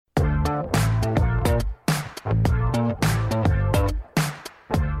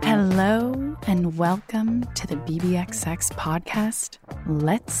Hello and welcome to the BBXX podcast,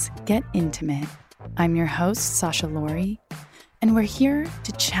 Let's Get Intimate. I'm your host, Sasha Laurie, and we're here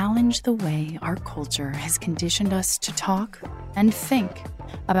to challenge the way our culture has conditioned us to talk and think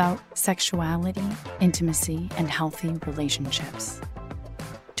about sexuality, intimacy, and healthy relationships.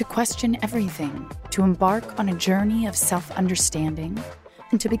 To question everything, to embark on a journey of self-understanding,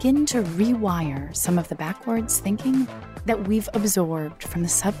 and to begin to rewire some of the backwards thinking that we've absorbed from the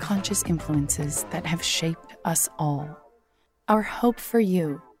subconscious influences that have shaped us all. Our hope for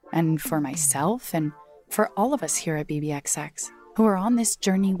you, and for myself, and for all of us here at BBXX, who are on this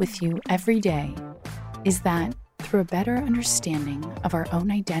journey with you every day, is that through a better understanding of our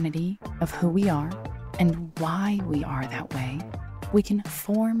own identity, of who we are, and why we are that way, we can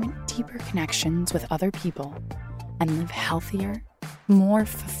form deeper connections with other people and live healthier, more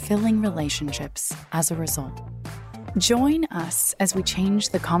fulfilling relationships as a result. Join us as we change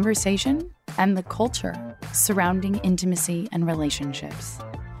the conversation and the culture surrounding intimacy and relationships.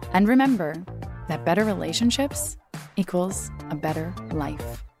 And remember that better relationships equals a better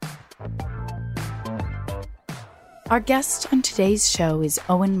life. Our guest on today's show is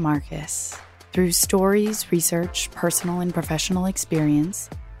Owen Marcus. Through stories, research, personal and professional experience,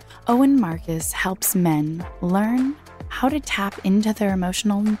 Owen Marcus helps men learn how to tap into their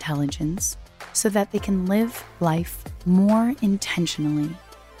emotional intelligence so that they can live life more intentionally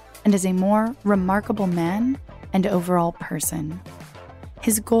and as a more remarkable man and overall person.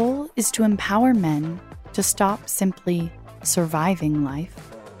 His goal is to empower men to stop simply surviving life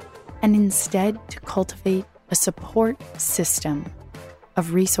and instead to cultivate a support system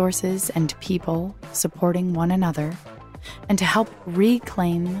of resources and people supporting one another and to help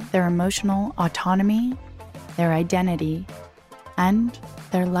reclaim their emotional autonomy, their identity, and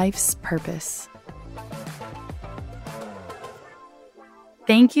their life's purpose.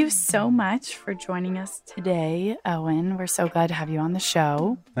 Thank you so much for joining us today, Owen. We're so glad to have you on the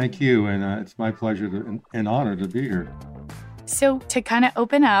show. Thank you, and it's my pleasure and honor to be here. So to kind of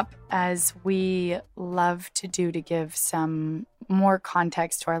open up, as we love to do, to give some more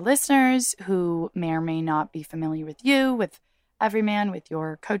context to our listeners who may or may not be familiar with you, with Everyman, with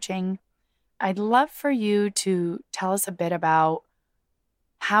your coaching, I'd love for you to tell us a bit about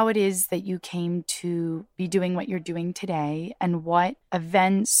how it is that you came to be doing what you're doing today and what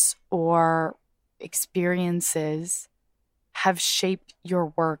events or experiences have shaped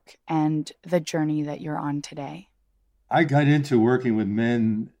your work and the journey that you're on today. I got into working with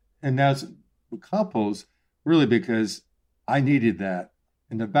men and now couples really because I needed that.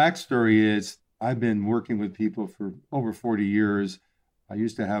 And the backstory is I've been working with people for over 40 years. I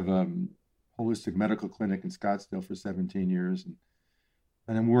used to have a holistic medical clinic in Scottsdale for 17 years.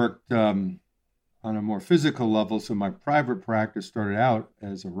 And I worked on a more physical level. So my private practice started out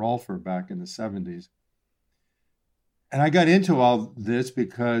as a rolfer back in the 70s. And I got into all this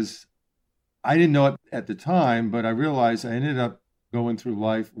because I didn't know it at the time, but I realized I ended up going through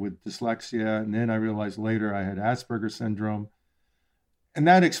life with dyslexia. And then I realized later I had Asperger's syndrome. And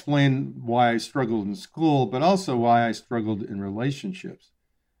that explained why I struggled in school, but also why I struggled in relationships.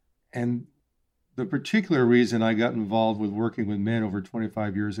 And the particular reason I got involved with working with men over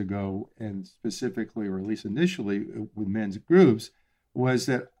 25 years ago, and specifically, or at least initially, with men's groups, was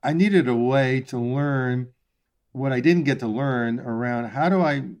that I needed a way to learn what I didn't get to learn around how do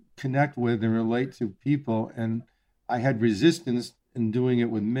I connect with and relate to people. And I had resistance in doing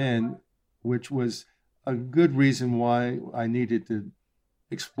it with men, which was a good reason why I needed to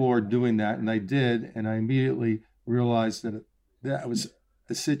explore doing that. And I did. And I immediately realized that that was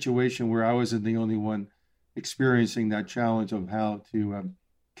a situation where I wasn't the only one experiencing that challenge of how to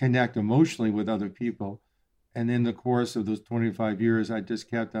connect emotionally with other people. And in the course of those 25 years, I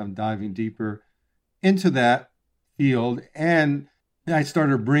just kept on diving deeper into that field. And I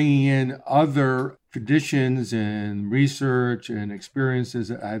started bringing in other traditions and research and experiences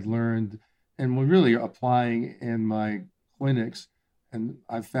that I'd learned and were really applying in my clinics. And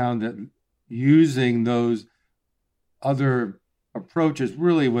I found that using those other approaches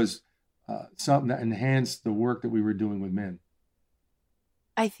really was something that enhanced the work that we were doing with men.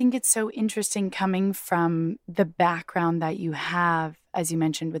 I think it's so interesting coming from the background that you have, as you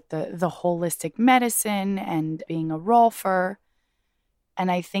mentioned, with the holistic medicine and being a rolfer. And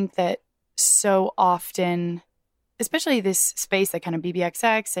I think that so often, especially this space that kind of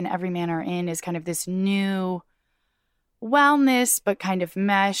BBXX and Everyman are in, is kind of this new wellness, but kind of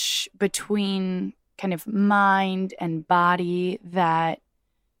mesh between kind of mind and body that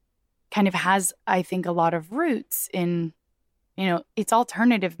kind of has, I think, a lot of roots in it's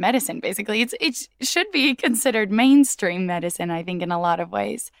alternative medicine, basically. It should be considered mainstream medicine, I think, in a lot of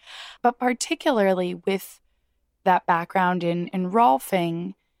ways. But particularly with that background in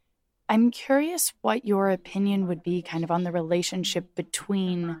Rolfing, I'm curious what your opinion would be kind of on the relationship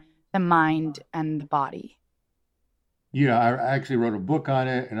between the mind and the body. Yeah, I actually wrote a book on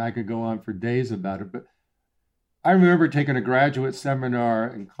it, and I could go on for days about it. But I remember taking a graduate seminar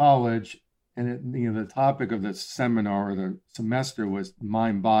in college, and the topic of the seminar or the semester was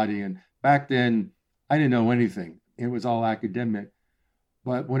mind body. And back then, I didn't know anything. It was all academic.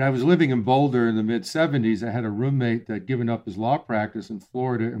 But when I was living in Boulder in the mid 70s, I had a roommate that had given up his law practice in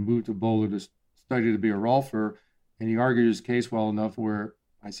Florida and moved to Boulder to study to be a Rolfer. And he argued his case well enough where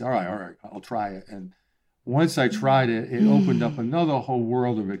I said, all right, I'll try it. And once I tried it, it opened up another whole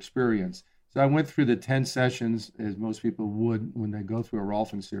world of experience. So I went through the 10 sessions, as most people would when they go through a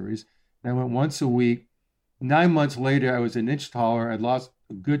Rolfing series. And I went once a week. 9 months later, I was an inch taller. I'd lost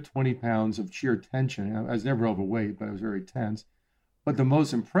a good 20 pounds of sheer tension. I was never overweight, but I was very tense. But the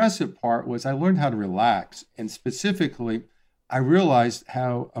most impressive part was I learned how to relax. And specifically, I realized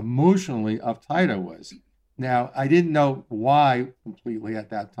how emotionally uptight I was. Now, I didn't know why completely at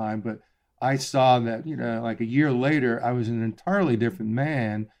that time, but I saw that, like a year later, I was an entirely different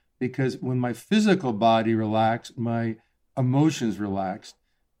man because when my physical body relaxed, my emotions relaxed.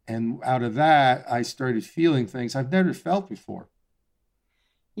 And out of that, I started feeling things I've never felt before.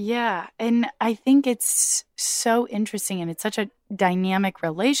 Yeah. And I think it's so interesting and it's such a dynamic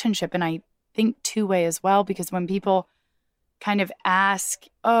relationship. And I think two-way as well, because when people kind of ask,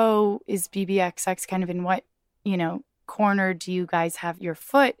 oh, is BBXX kind of in what, corner do you guys have your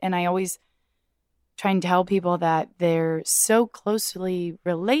foot? And I always try and tell people that they're so closely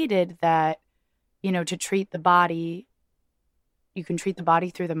related that, to treat the body, you can treat the body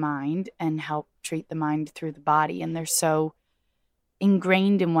through the mind and help treat the mind through the body. And they're so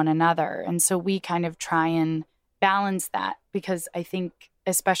ingrained in one another. And so we kind of try and balance that because I think,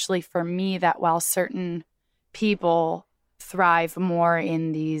 especially for me, that while certain people thrive more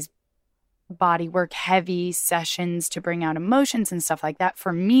in these body work heavy sessions to bring out emotions and stuff like that,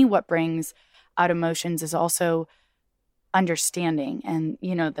 for me, what brings out emotions is also understanding and,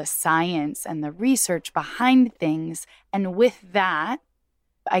 the science and the research behind things. And with that,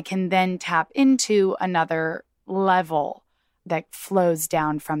 I can then tap into another level that flows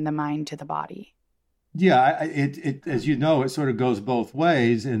down from the mind to the body. Yeah, it as you know, it sort of goes both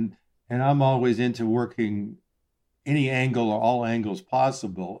ways, and I'm always into working any angle or all angles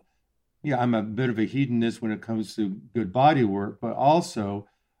possible. Yeah, I'm a bit of a hedonist when it comes to good body work, but also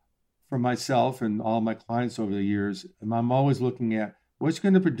for myself and all my clients over the years, I'm always looking at what's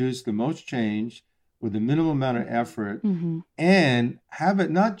going to produce the most change with the minimum amount of effort and have it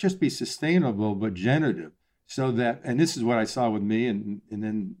not just be sustainable, but generative. So that, and this is what I saw with me and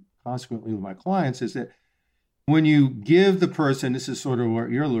then consequently with my clients, is that when you give the person, this is sort of what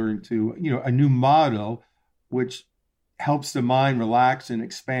you're learning to, a new model, which helps the mind relax and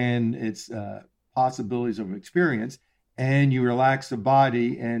expand its possibilities of experience, and you relax the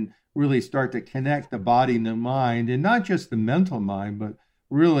body and really start to connect the body and the mind, and not just the mental mind, but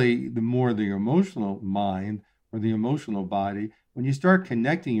really the emotional mind or the emotional body. When you start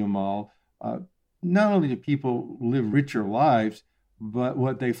connecting them all, not only do people live richer lives, but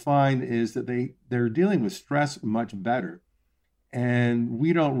what they find is that they're dealing with stress much better. And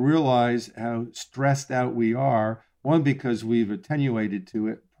we don't realize how stressed out we are, one, because we've attenuated to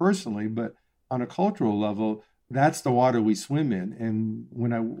it personally, but on a cultural level, that's the water we swim in. And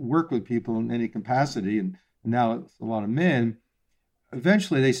when I work with people in any capacity, and now it's a lot of men,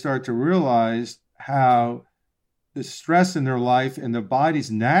 eventually they start to realize how the stress in their life and the body's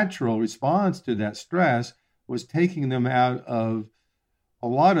natural response to that stress was taking them out of a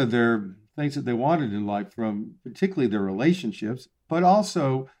lot of their things that they wanted in life, from particularly their relationships, but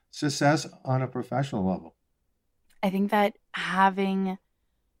also success on a professional level. I think that having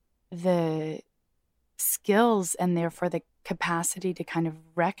the skills and therefore the capacity to kind of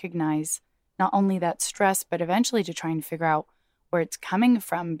recognize not only that stress, but eventually to try and figure out where it's coming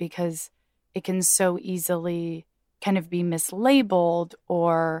from, because it can so easily kind of be mislabeled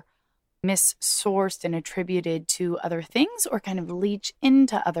or missourced and attributed to other things, or kind of leach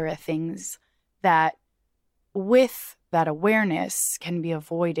into other things that with that awareness can be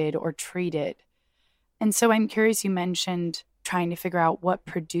avoided or treated. And so I'm curious, you mentioned trying to figure out what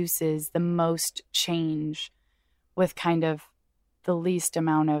produces the most change with kind of the least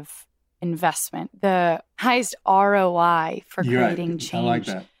amount of investment, the highest ROI for creating change. I like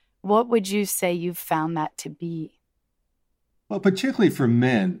that. What would you say you've found that to be? Well, particularly for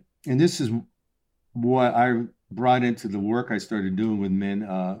men, and this is what I brought into the work I started doing with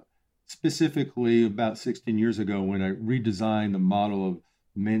men, specifically about 16 years ago when I redesigned the model of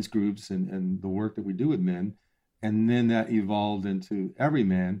men's groups and the work that we do with men. And then that evolved into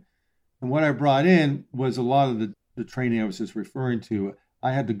Everyman. And what I brought in was a lot of the training I was just referring to.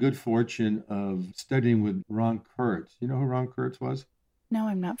 I had the good fortune of studying with Ron Kurtz. You know who Ron Kurtz was? No,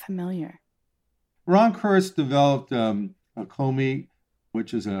 I'm not familiar. Ron Kurtz developed a COMI,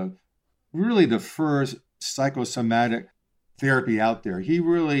 which is really the first psychosomatic therapy out there. He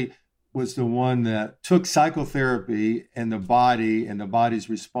really was the one that took psychotherapy and the body's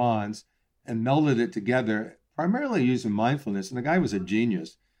response and melded it together, primarily using mindfulness. And the guy was a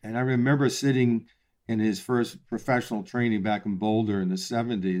genius. And I remember sitting in his first professional training back in Boulder in the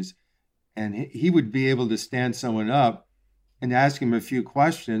 70s, and he would be able to stand someone up and ask him a few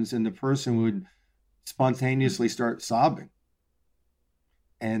questions, and the person would spontaneously start sobbing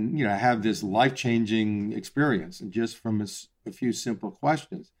and have this life-changing experience just from a few simple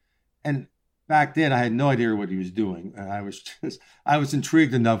questions. And back then I had no idea what he was doing. I was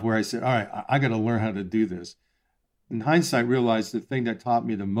intrigued enough where I said, all right, I got to learn how to do this. In hindsight, realized the thing that taught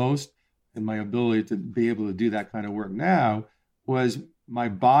me the most in my ability to be able to do that kind of work now was my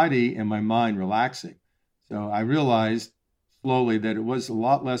body and my mind relaxing. So I realized slowly that it was a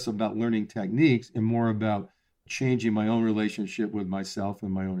lot less about learning techniques and more about changing my own relationship with myself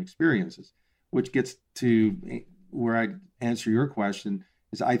and my own experiences, which gets to where I answer your question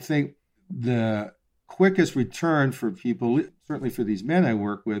is I think the quickest return for people, certainly for these men I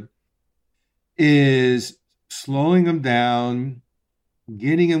work with, is slowing them down,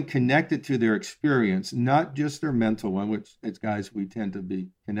 getting them connected to their experience, not just their mental one, which as guys we tend to be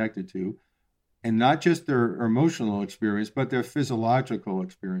connected to, and not just their emotional experience, but their physiological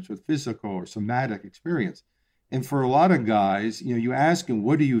experience with physical or somatic experience. And for a lot of guys, you ask them,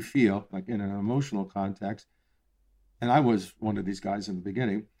 what do you feel, like in an emotional context? And I was one of these guys in the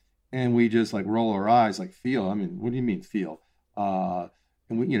beginning, and we just like roll our eyes, like feel. I mean, what do you mean feel? And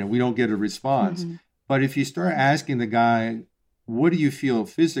we don't get a response. Mm-hmm. But if you start asking the guy, what do you feel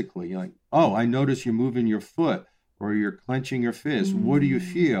physically? You're like, oh, I notice you're moving your foot or you're clenching your fist. Mm-hmm. What do you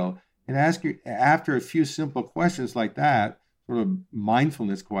feel? And ask you after a few simple questions like that, sort of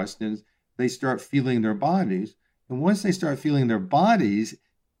mindfulness questions, they start feeling their bodies. And once they start feeling their bodies,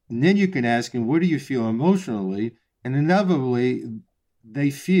 and then you can ask them, what do you feel emotionally? And inevitably,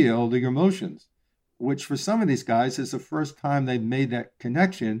 they feel the emotions, which for some of these guys is the first time they've made that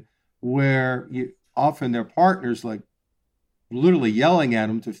connection where often their partner's like literally yelling at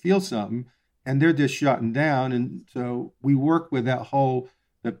them to feel something, and they're just shutting down. And so we work with that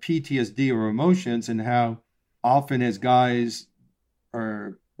the PTSD or emotions and how often as guys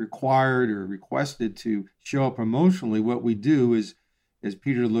are required or requested to show up emotionally, what we do is, as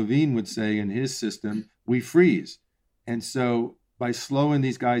Peter Levine would say in his system, we freeze. And so by slowing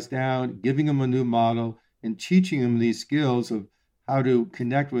these guys down, giving them a new model, and teaching them these skills of how to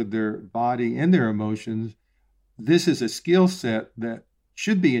connect with their body and their emotions, this is a skill set that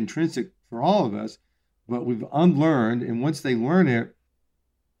should be intrinsic for all of us, but we've unlearned. And once they learn it,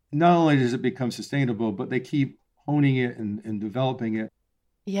 not only does it become sustainable, but they keep honing it and developing it.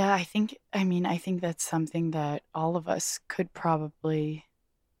 Yeah, I think that's something that all of us could probably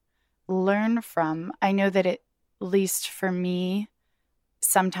learn from. I know that at least for me,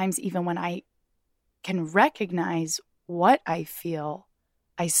 sometimes even when I can recognize what I feel,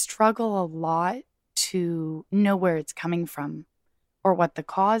 I struggle a lot to know where it's coming from or what the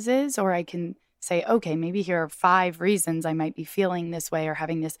cause is, or I can say, okay, maybe here are 5 reasons I might be feeling this way or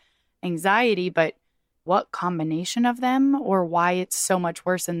having this anxiety, but what combination of them or why it's so much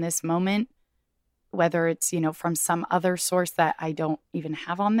worse in this moment, whether it's, from some other source that I don't even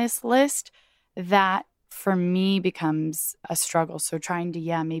have on this list, that for me becomes a struggle. So trying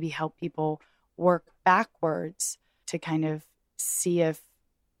to, maybe help people work backwards to kind of see if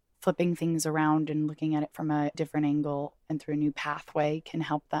flipping things around and looking at it from a different angle and through a new pathway can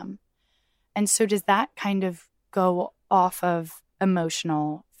help them. And so does that kind of go off of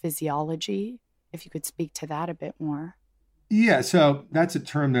emotional physiology? If you could speak to that a bit more. Yeah, so that's a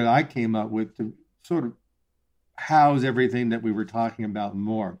term that I came up with to sort of house everything that we were talking about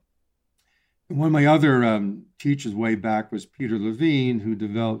more. And one of my other teachers way back was Peter Levine, who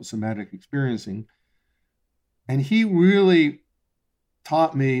developed somatic experiencing. And he really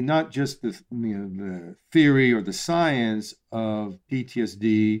taught me not just the theory or the science of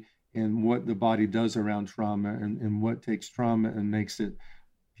PTSD and what the body does around trauma and what takes trauma and makes it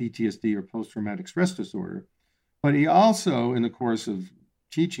PTSD or post-traumatic stress disorder. But he also, in the course of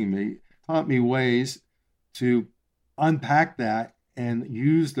teaching me, taught me ways to unpack that and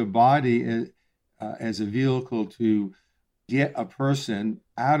use the body as a vehicle to get a person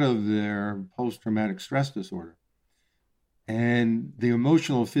out of their post-traumatic stress disorder. And the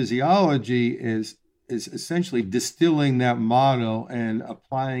emotional physiology is essentially distilling that model and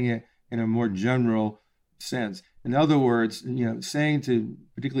applying it in a more general sense. In other words, saying to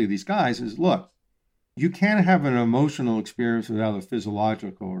particularly these guys is, look, you can't have an emotional experience without a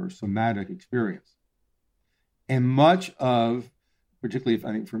physiological or somatic experience. And much of, particularly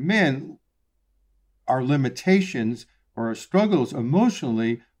I think for men, our limitations or our struggles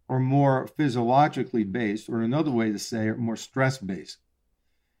emotionally are more physiologically based, or another way to say it, more stress-based.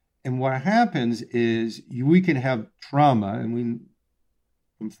 And what happens is we can have trauma, and we,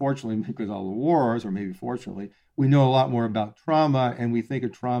 unfortunately, because of all the wars, or maybe fortunately, we know a lot more about trauma, and we think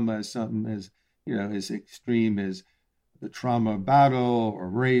of trauma as something as extreme as the trauma of battle or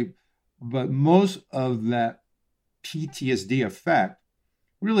rape. But most of that PTSD effect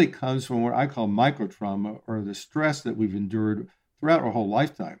really comes from what I call microtrauma, or the stress that we've endured throughout our whole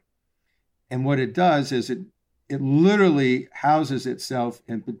lifetime. And what it does is it literally houses itself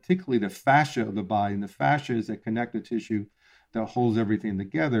in particularly the fascia of the body. And the fascia is the connective tissue that holds everything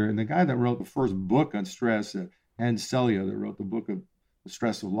together. And the guy that wrote the first book on stress, Hans Selye, that wrote the book of The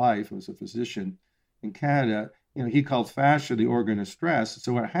Stress of Life, was a physician in Canada. He called fascia the organ of stress.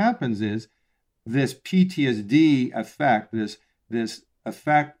 So what happens is this PTSD effect, this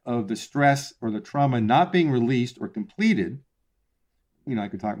effect of the stress or the trauma not being released or completed. I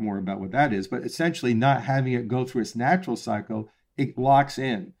could talk more about what that is, but essentially not having it go through its natural cycle, it locks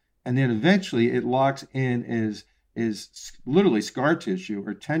in. And then eventually it locks in is literally scar tissue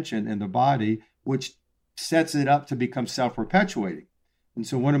or tension in the body, which sets it up to become self-perpetuating. And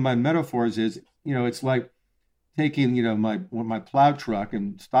so one of my metaphors is, it's like taking, my plow truck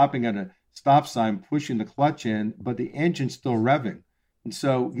and stopping at a stop sign, pushing the clutch in, but the engine's still revving. And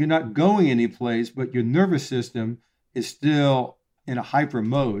so you're not going anyplace, but your nervous system is still in a hyper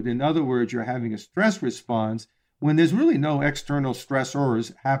mode. In other words, you're having a stress response when there's really no external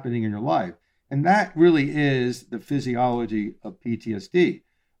stressors happening in your life. And that really is the physiology of PTSD.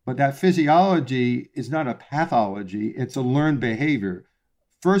 But that physiology is not a pathology, it's a learned behavior.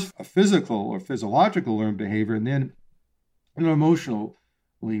 First, a physical or physiological learned behavior, and then an emotionally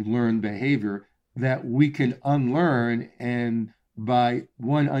learned behavior that we can unlearn. And by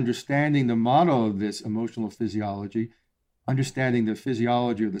one, understanding the model of this emotional physiology, understanding the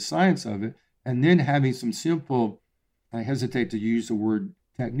physiology or the science of it, and then having some simple, I hesitate to use the word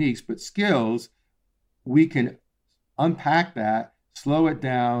techniques, but skills, we can unpack that, slow it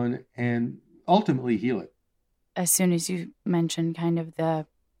down, and ultimately heal it. As soon as you mentioned kind of the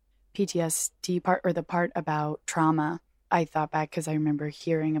PTSD part, or the part about trauma, I thought back because I remember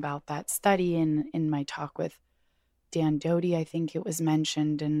hearing about that study in my talk with Dan Doty, I think it was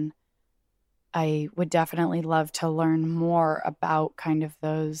mentioned, and I would definitely love to learn more about kind of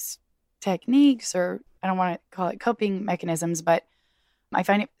those techniques, or I don't want to call it coping mechanisms, but I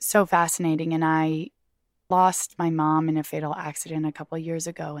find it so fascinating. And I lost my mom in a fatal accident a couple of years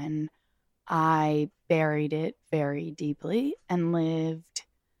ago, and I buried it very deeply and lived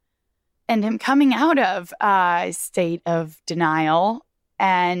and am coming out of a state of denial.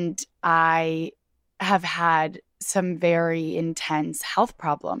 And I have had some very intense health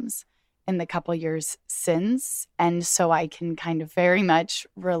problems in the couple years since. And so I can kind of very much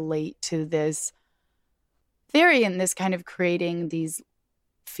relate to this theory and this kind of creating these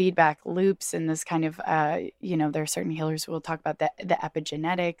feedback loops and this kind of, there are certain healers who will talk about the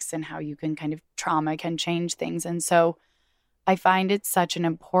epigenetics and how you can kind of trauma can change things. And so I find it such an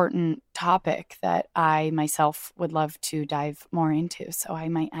important topic that I myself would love to dive more into. So I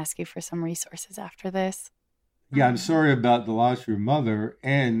might ask you for some resources after this. Yeah, I'm sorry about the loss of your mother,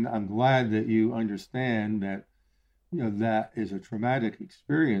 and I'm glad that you understand that, that is a traumatic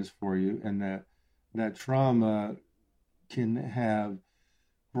experience for you, and that trauma can have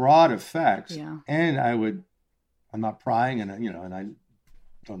broad effects. Yeah. And I'm not prying, and I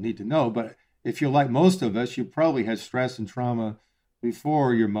don't need to know, but if you're like most of us, you probably had stress and trauma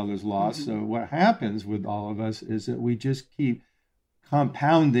before your mother's loss. Mm-hmm. So what happens with all of us is that we just keep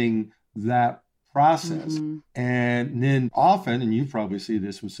compounding that process. Mm-hmm. And then often, and you probably see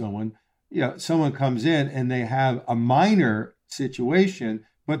this with someone, someone comes in and they have a minor situation,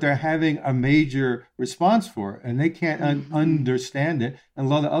 but they're having a major response for it, and they can't understand it. And a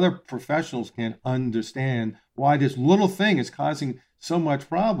lot of other professionals can't understand why this little thing is causing so much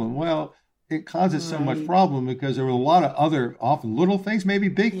problem. Well, it causes so much problem because there were a lot of other, often little things, maybe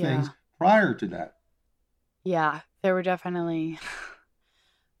big things prior to that. Yeah, there were definitely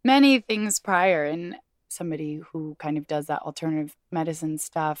many things prior. And somebody who kind of does that alternative medicine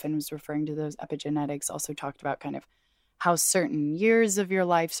stuff and was referring to those epigenetics, also talked about kind of how certain years of your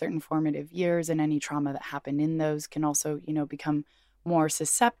life, certain formative years, and any trauma that happened in those can also, become more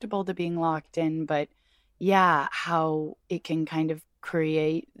susceptible to being locked in. But yeah, how it can kind of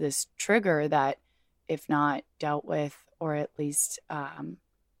create this trigger that, if not dealt with or at least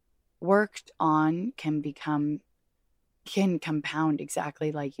worked on, can compound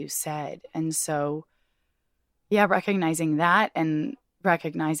exactly like you said. And so, yeah, recognizing that and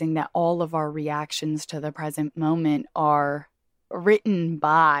recognizing that all of our reactions to the present moment are written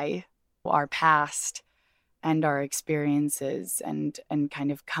by our past and our experiences and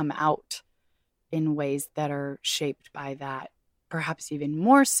kind of come out in ways that are shaped by that, perhaps even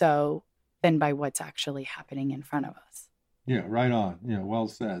more so than by what's actually happening in front of us. Yeah, right on. Well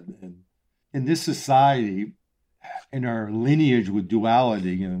said. And in this society, in our lineage with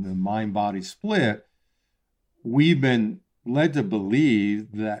duality, the mind-body split, we've been led to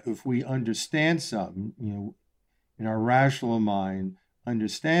believe that if we understand something, in our rational mind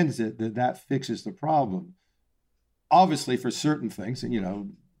understands it, that fixes the problem. Obviously, for certain things,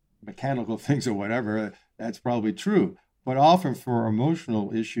 mechanical things or whatever, that's probably true. But often for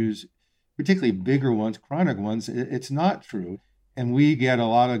emotional issues, particularly bigger ones, chronic ones, it's not true. And we get a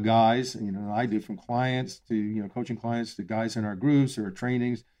lot of guys, I do, from clients to, coaching clients to guys in our groups or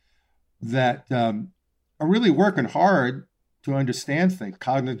trainings that are really working hard to understand things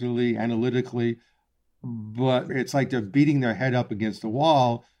cognitively, analytically, but it's like they're beating their head up against the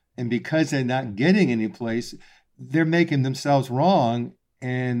wall. And because they're not getting any place, they're making themselves wrong.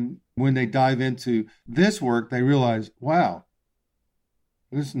 And when they dive into this work, they realize, wow,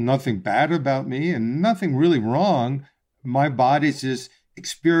 there's nothing bad about me and nothing really wrong. My body's just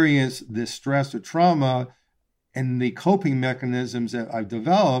experienced this stress or trauma, and the coping mechanisms that I've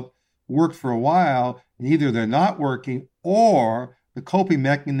developed worked for a while, and either they're not working or the coping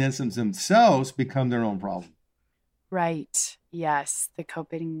mechanisms themselves become their own problem. Right. Yes. The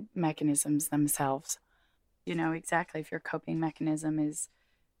coping mechanisms themselves. Exactly. If your coping mechanism is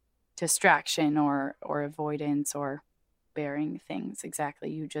distraction or avoidance or bearing things,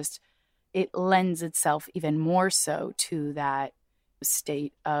 exactly. It lends itself even more so to that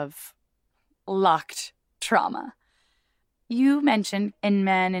state of locked trauma. You mentioned in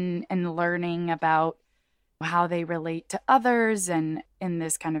men and learning about how they relate to others and in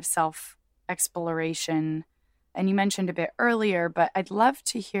this kind of self-exploration. And you mentioned a bit earlier, but I'd love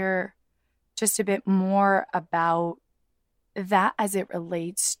to hear just a bit more about that as it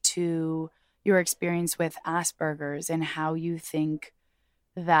relates to your experience with Asperger's and how you think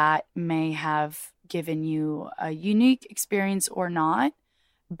that may have given you a unique experience or not,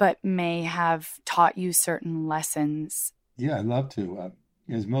 but may have taught you certain lessons. Yeah, I'd love to.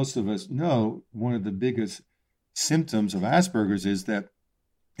 As most of us know, one of the biggest symptoms of Asperger's is that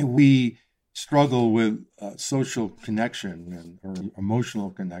we struggle with social connection or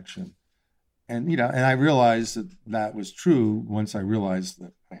emotional connection. And, and I realized that was true once I realized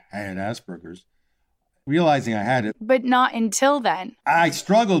that I had Asperger's. Realizing I had it. But not until then. I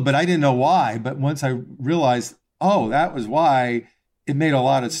struggled, but I didn't know why. But once I realized, that was why, it made a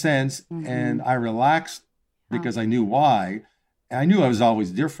lot of sense. Mm-hmm. And I relaxed because I knew why. And I knew I was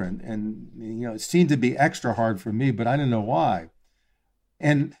always different. And, it seemed to be extra hard for me, but I didn't know why.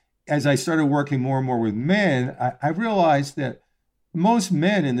 And as I started working more and more with men, I realized that most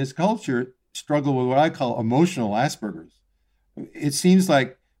men in this culture struggle with what I call emotional Asperger's. It seems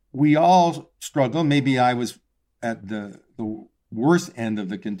like we all struggle. Maybe I was at the worst end of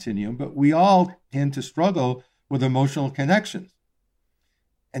the continuum, but we all tend to struggle with emotional connections.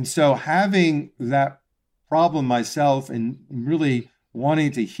 And so having that problem myself and really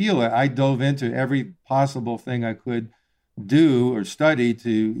wanting to heal it, I dove into every possible thing I could do or study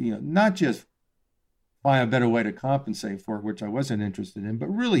to, not just find a better way to compensate for it, which I wasn't interested in, but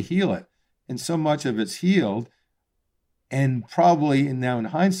really heal it. And so much of it's healed. And probably now in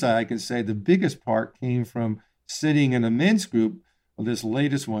hindsight, I can say the biggest part came from sitting in a men's group, this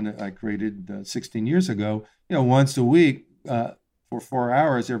latest one that I created 16 years ago, once a week for 4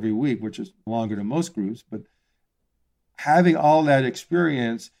 hours every week, which is longer than most groups. But having all that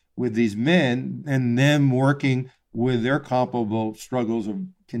experience with these men and them working with their comparable struggles of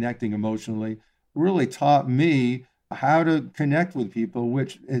connecting emotionally really taught me how to connect with people,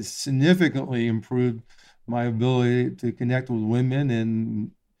 which has significantly improved my ability to connect with women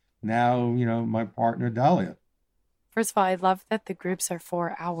and now, my partner, Dahlia. First of all, I love that the groups are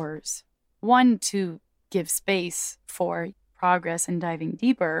 4 hours. One, to give space for progress and diving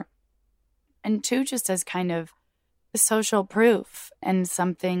deeper. And two, just as kind of social proof and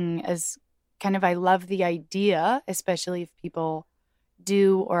something as I love the idea, especially if people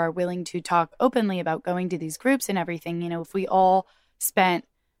do or are willing to talk openly about going to these groups and everything. If we all spent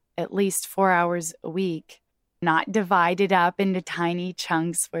at least 4 hours a week, not divided up into tiny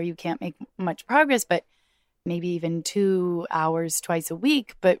chunks where you can't make much progress, but maybe even 2 hours twice a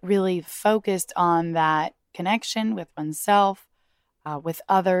week, but really focused on that connection with oneself, with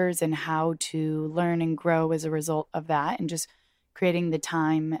others, and how to learn and grow as a result of that, and just creating the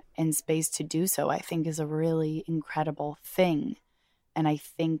time and space to do so, I think is a really incredible thing. And I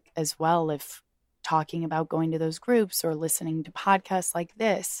think as well, if talking about going to those groups or listening to podcasts like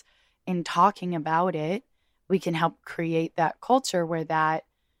this and talking about it, we can help create that culture where that,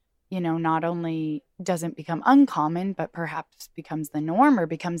 not only doesn't become uncommon, but perhaps becomes the norm or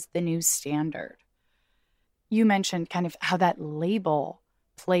becomes the new standard. You mentioned kind of how that label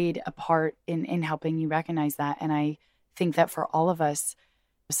played a part in helping you recognize that. And I think that for all of us,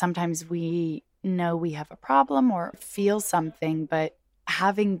 sometimes we know we have a problem or feel something, but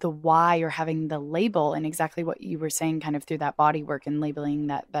having the why or having the label, and exactly what you were saying kind of through that body work and labeling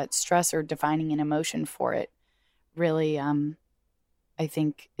that stress or defining an emotion for it, really, I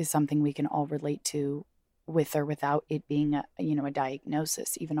think is something we can all relate to, with or without it being a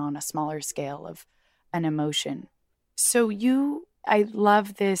diagnosis, even on a smaller scale of an emotion. So I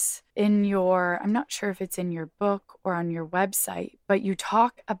love this I'm not sure if it's in your book or on your website, but you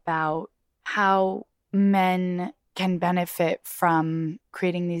talk about how men can benefit from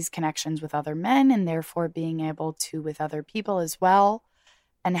creating these connections with other men and therefore being able to with other people as well.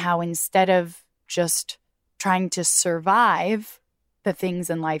 And how instead of just trying to survive the things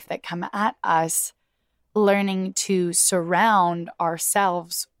in life that come at us, learning to surround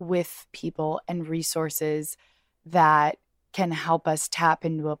ourselves with people and resources that can help us tap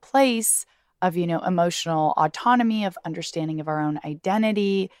into a place of, emotional autonomy, of understanding of our own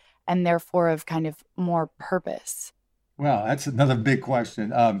identity, and therefore of kind of more purpose. Well, that's another big question.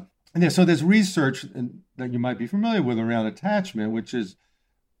 So there's research that you might be familiar with around attachment, which is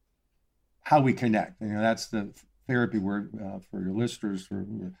how we connect. That's the therapy word for your listeners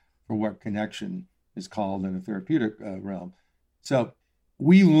for what connection is called in the therapeutic realm. So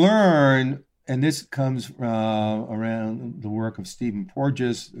we learn, and this comes around the work of Stephen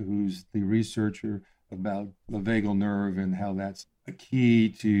Porges, who's the researcher about the vagal nerve and how that's a key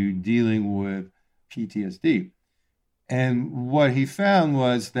to dealing with PTSD. And what he found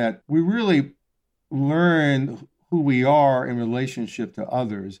was that we really learn who we are in relationship to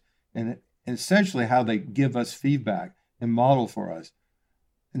others, and essentially how they give us feedback and model for us.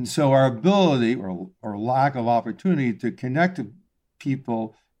 And so our ability or lack of opportunity to connect to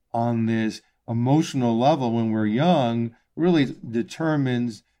people on this emotional level when we're young really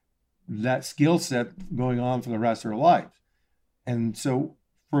determines that skill set going on for the rest of our lives. And so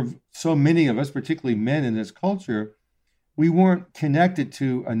for so many of us, particularly men in this culture, we weren't connected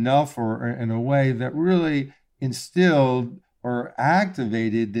to enough or in a way that really instilled or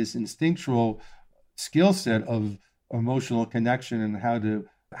activated this instinctual skill set of emotional connection and how to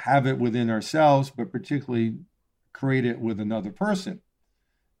have it within ourselves, but particularly create it with another person.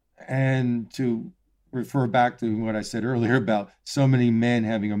 And to refer back to what I said earlier about so many men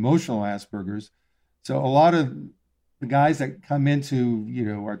having emotional Asperger's. So a lot of the guys that come into,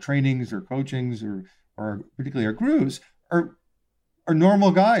 our trainings or coachings or particularly our groups are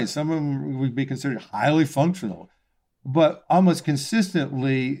normal guys. Some of them would be considered highly functional, but almost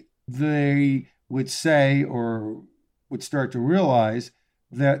consistently they would say or would start to realize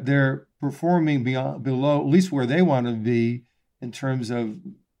that they're performing below at least where they want to be in terms of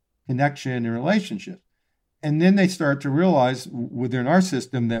connection and relationship. And then they start to realize within our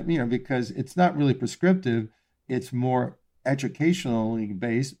system that, because it's not really prescriptive, it's more educationally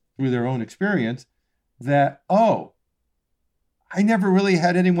based through their own experience, that, I never really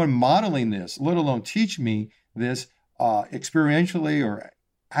had anyone modeling this, let alone teach me this experientially or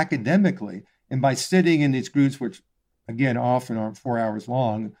academically. And by sitting in these groups, which again, often aren't 4 hours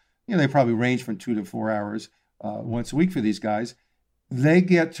long, they probably range from 2 to 4 hours once a week for these guys. They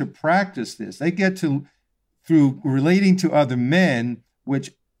get to practice this. They get to, through relating to other men,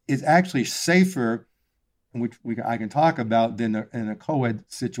 which is actually safer, which I can talk about, than in a co-ed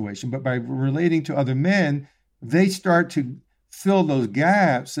situation. But by relating to other men, they start to fill those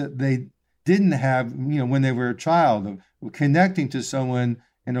gaps that they didn't have, when they were a child, of connecting to someone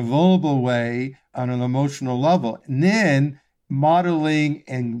in a vulnerable way on an emotional level, and then modeling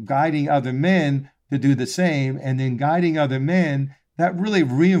and guiding other men to do the same, and then guiding other men. That really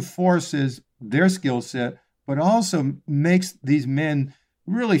reinforces their skill set, but also makes these men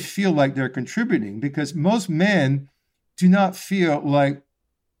really feel like they're contributing, because most men do not feel like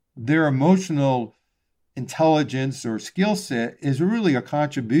their emotional intelligence or skill set is really a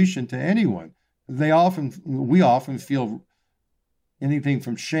contribution to anyone. We often feel anything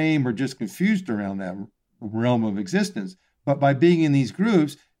from shame or just confused around that realm of existence. But by being in these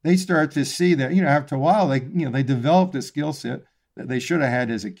groups, they start to see that, after a while, they developed a skill set that they should have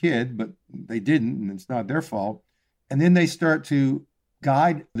had as a kid, but they didn't, and it's not their fault. And then they start to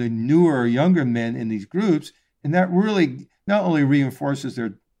guide the newer, younger men in these groups, and that really not only reinforces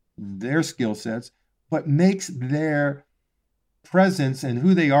their skill sets, but makes their presence and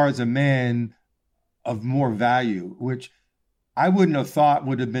who they are as a man of more value, which I wouldn't have thought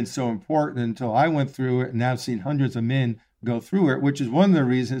would have been so important until I went through it, and now I've seen hundreds of men go through it, which is one of the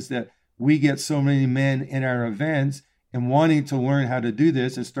reasons that we get so many men in our events and wanting to learn how to do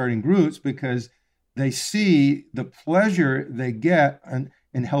this and starting groups, because they see the pleasure they get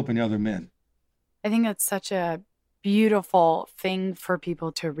in helping other men. I think that's such a beautiful thing for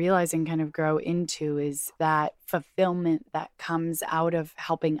people to realize and kind of grow into, is that fulfillment that comes out of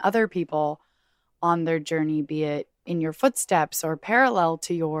helping other people on their journey, be it in your footsteps or parallel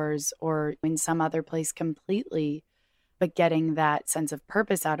to yours or in some other place completely, but getting that sense of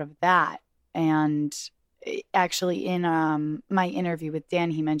purpose out of that. And actually in my interview with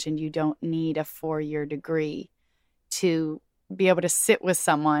Dan, he mentioned you don't need a 4-year degree to be able to sit with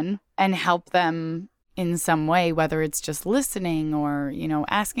someone and help them in some way, whether it's just listening or,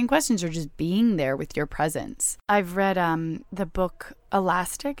 asking questions or just being there with your presence. I've read the book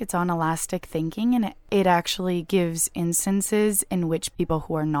Elastic. It's on elastic thinking, and it actually gives instances in which people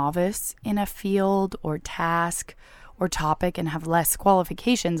who are novice in a field or task or topic and have less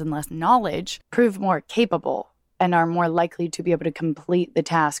qualifications and less knowledge prove more capable and are more likely to be able to complete the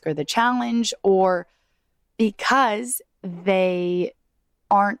task or the challenge, or because they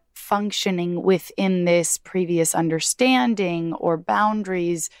aren't functioning within this previous understanding or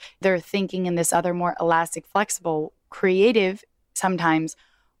boundaries. They're thinking in this other more elastic, flexible, creative, sometimes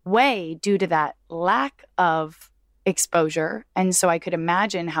way due to that lack of exposure. And so I could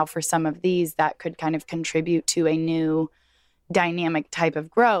imagine how for some of these that could kind of contribute to a new dynamic type of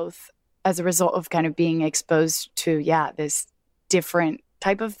growth as a result of kind of being exposed to, this different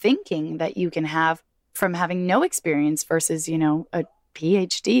type of thinking that you can have from having no experience versus, a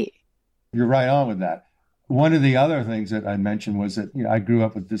PhD. You're right on with that. One of the other things that I mentioned was that I grew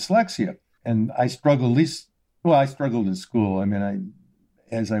up with dyslexia, and I struggled I struggled in school.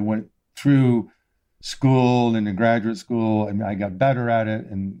 As I went through school and in graduate school, I got better at it,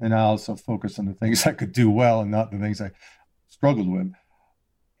 and I also focused on the things I could do well and not the things I struggled with.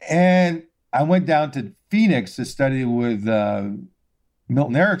 And I went down to Phoenix to study with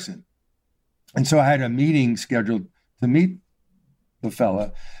Milton Erickson. And so I had a meeting scheduled to meet the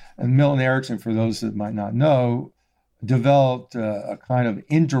fella. And Milton Erickson, for those that might not know, developed a kind of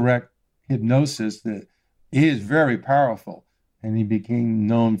indirect hypnosis that is very powerful. And he became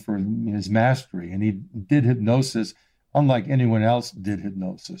known for his mastery. And he did hypnosis unlike anyone else did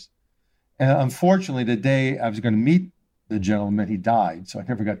hypnosis. And unfortunately, the day I was going to meet the gentleman, he died. So I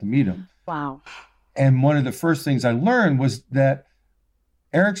never got to meet him. Wow. And one of the first things I learned was that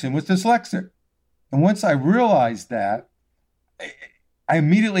Erickson was dyslexic. And once I realized that, I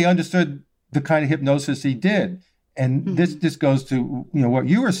immediately understood the kind of hypnosis he did. And this goes to what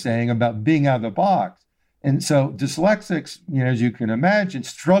you were saying about being out of the box. And so dyslexics, as you can imagine,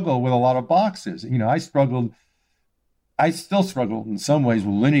 struggle with a lot of boxes. I still struggle in some ways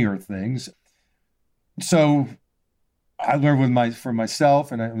with linear things. So I learned for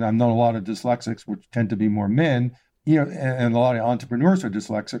myself, and I've known a lot of dyslexics, which tend to be more men, and a lot of entrepreneurs are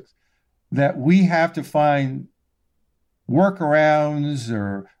dyslexics, that we have to find workarounds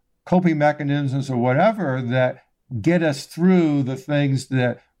or coping mechanisms or whatever that get us through the things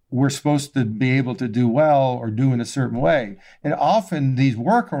that we're supposed to be able to do well or do in a certain way. And often these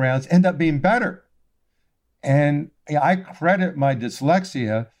workarounds end up being better. And I credit my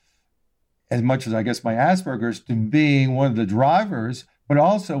dyslexia, as much as I guess my Asperger's, to being one of the drivers, but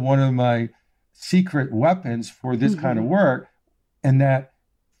also one of my secret weapons for this kind of work. And that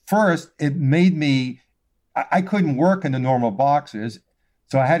first, it made me, I couldn't work in the normal boxes.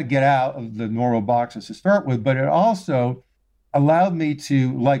 So I had to get out of the normal boxes to start with, but it also allowed me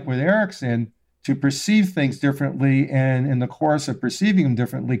to, like with Erickson, to perceive things differently, and in the course of perceiving them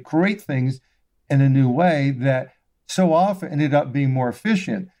differently, create things in a new way that so often ended up being more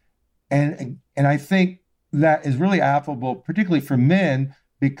efficient. And I think that is really applicable, particularly for men,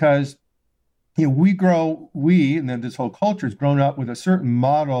 because we, and then this whole culture has grown up with a certain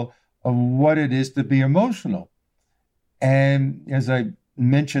model of what it is to be emotional. And as I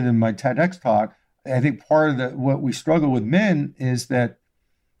mentioned in my TEDx talk, I think part of what we struggle with men is that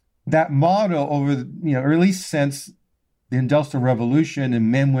that model over, or at least since the Industrial Revolution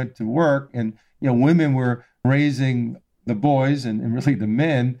and men went to work and, women were raising the boys and really the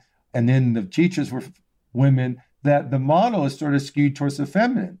men, and then the teachers were women, that the model is sort of skewed towards the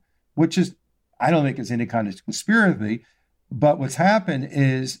feminine, which is, I don't think it's any kind of conspiracy, but what's happened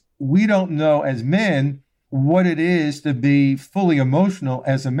is we don't know as men what it is to be fully emotional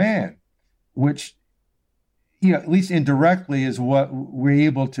as a man, which, at least indirectly is what we're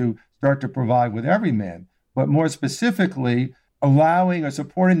able to start to provide with every man. But more specifically, allowing or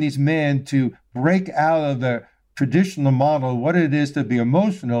supporting these men to break out of the traditional model, what it is to be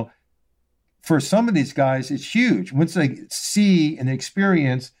emotional, for some of these guys, it's huge. Once they see and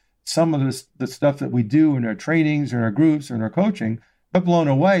experience some of the stuff that we do in our trainings, in our groups, in our coaching, they're blown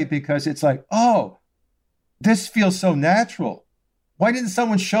away because it's like, oh, this feels so natural. Why didn't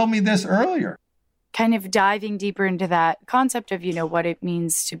someone show me this earlier? Kind of diving deeper into that concept of, what it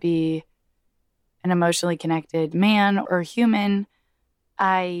means to be an emotionally connected man or human,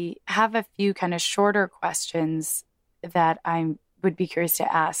 I have a few kind of shorter questions that I would be curious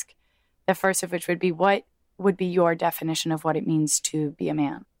to ask. The first of which would be, what would be your definition of what it means to be a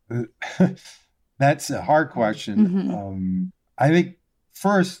man? That's a hard question. Mm-hmm. I think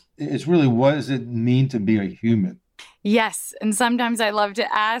first, it's really, what does it mean to be a human? Yes. And sometimes I love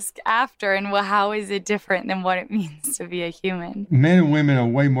to ask after, and well, how is it different than what it means to be a human? Men and women are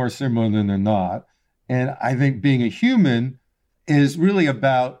way more similar than they're not. And I think being a human is really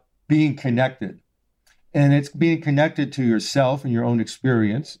about being connected. And it's being connected to yourself and your own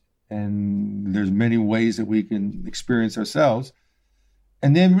experience. And there's many ways that we can experience ourselves.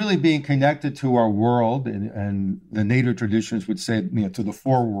 And then really being connected to our world, and the native traditions would say, to the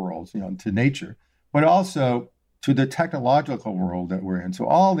four worlds, to nature, but also to the technological world that we're in. So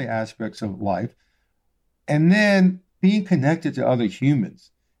all the aspects of life. And then being connected to other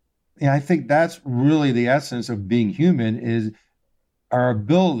humans. And I think that's really the essence of being human, is our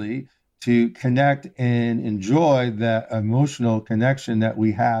ability to connect and enjoy that emotional connection that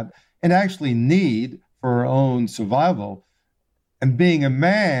we have and actually need for our own survival. And being a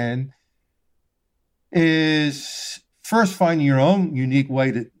man is first finding your own unique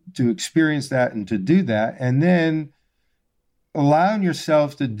way to experience that and to do that, and then allowing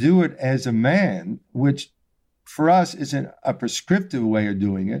yourself to do it as a man, which for us isn't a prescriptive way of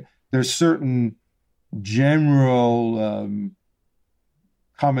doing it. There's certain general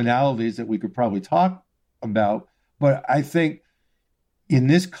commonalities that we could probably talk about, but I think in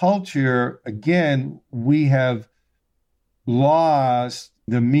this culture, again, we have lost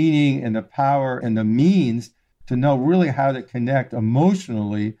the meaning and the power and the means to know really how to connect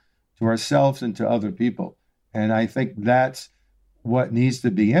emotionally to ourselves and to other people. And I think that's what needs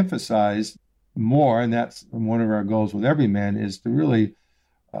to be emphasized more. And that's one of our goals with Every Man, is to really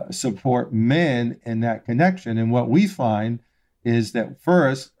support men in that connection. And what we find is that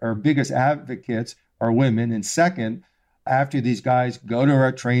first, our biggest advocates are women. And second, after these guys go to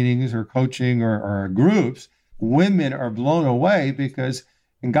our trainings or coaching or our groups, women are blown away because,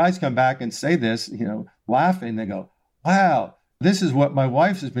 and guys come back and say this, laughing, they go, wow, this is what my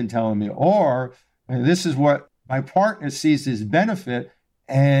wife has been telling me, or this is what my partner sees as benefit,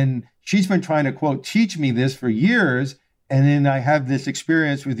 and she's been trying to, quote, teach me this for years, and then I have this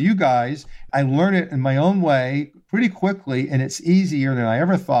experience with you guys. I learn it in my own way pretty quickly, and it's easier than I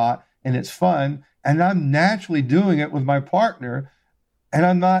ever thought, and it's fun, and I'm naturally doing it with my partner, and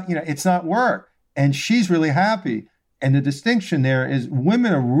I'm not, it's not work. And she's really happy. And the distinction there is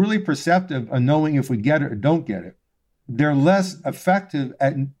women are really perceptive of knowing if we get it or don't get it. They're less effective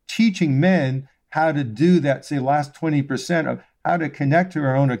at teaching men how to do that, say, last 20% of how to connect to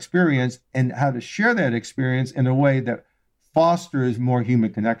our own experience and how to share that experience in a way that fosters more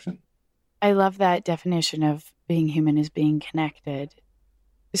human connection. I love that definition of being human as being connected.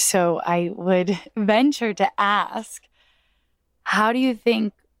 So I would venture to ask, how do you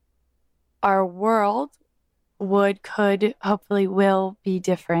think our world could, hopefully will be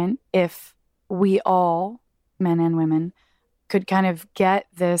different if we all, men and women, could kind of get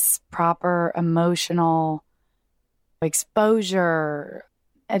this proper emotional exposure?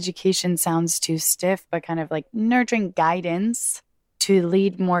 Education sounds too stiff, but kind of like nurturing guidance to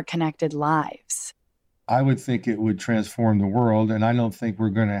lead more connected lives. I would think it would transform the world, and I don't think we're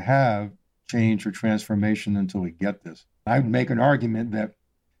going to have change or transformation until we get this. I would make an argument that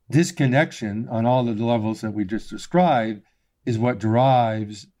disconnection on all of the levels that we just described is what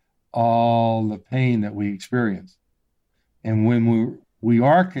drives all the pain that we experience. And when we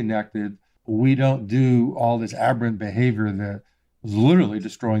are connected, we don't do all this aberrant behavior that is literally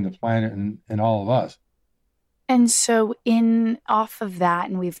destroying the planet and all of us. And so in off of that,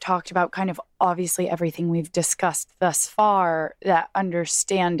 and we've talked about kind of obviously everything we've discussed thus far, that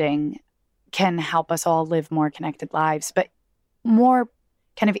understanding can help us all live more connected lives, but more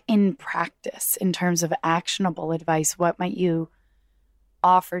kind of in practice in terms of actionable advice, what might you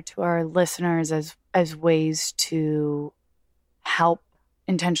offer to our listeners as ways to help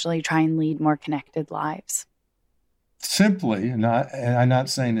intentionally try and lead more connected lives? Simply, and I'm not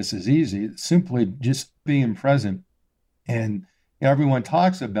saying this is easy, simply just being present. And everyone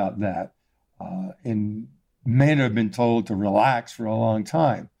talks about that. And men have been told to relax for a long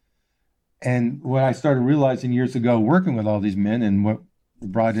time. And what I started realizing years ago, working with all these men, and what we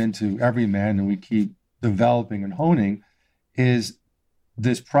brought into every man, and we keep developing and honing, is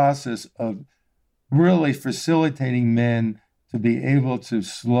this process of really facilitating men to be able to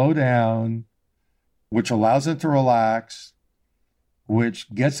slow down, which allows them to relax,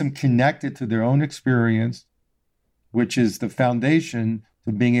 which gets them connected to their own experience, which is the foundation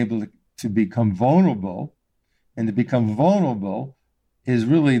to being able to become vulnerable. And to become vulnerable is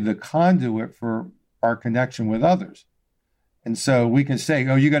really the conduit for our connection with others. And so we can say,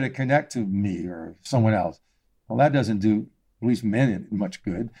 oh, you got to connect to me or someone else. Well, that doesn't do, at least men, much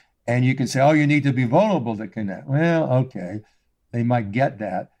good. And you can say, oh, you need to be vulnerable to connect. Well, okay, they might get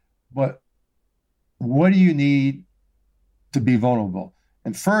that. But what do you need to be vulnerable?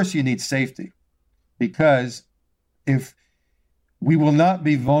 And first, you need safety. Because if we will not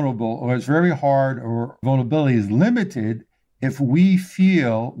be vulnerable, or it's very hard, or vulnerability is limited if we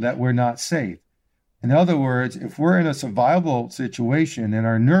feel that we're not safe. In other words, if we're in a survival situation and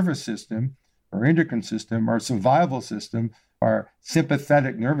our nervous system, our endocrine system, our survival system, our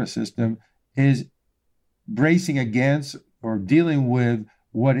sympathetic nervous system is bracing against or dealing with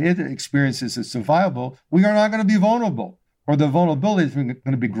what it experiences as survival, we are not going to be vulnerable, or the vulnerability is going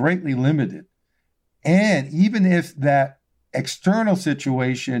to be greatly limited. And even if that external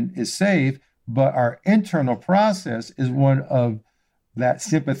situation is safe, but our internal process is one of that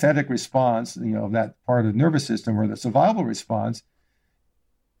sympathetic response, that part of the nervous system or the survival response,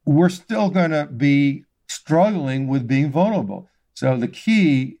 we're still going to be struggling with being vulnerable. So the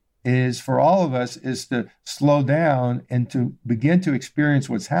key is for all of us is to slow down and to begin to experience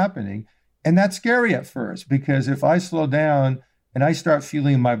what's happening. And that's scary at first, because if I slow down and I start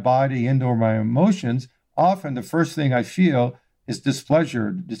feeling my body and or my emotions, often the first thing I feel is displeasure,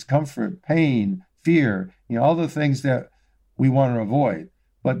 discomfort, pain, fear, all the things that we want to avoid.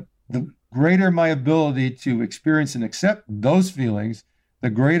 But the greater my ability to experience and accept those feelings, the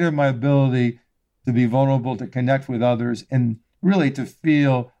greater my ability to be vulnerable, to connect with others, and really to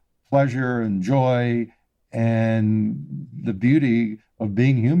feel pleasure and joy and the beauty of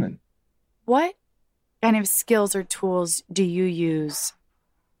being human. What kind of skills or tools do you use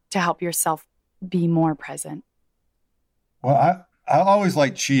to help yourself be more present? Well, I always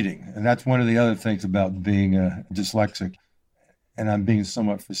like cheating, and that's one of the other things about being dyslexic. And I'm being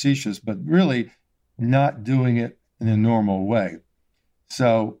somewhat facetious, but really not doing it in a normal way.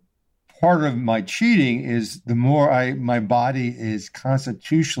 So part of my cheating is the more my body is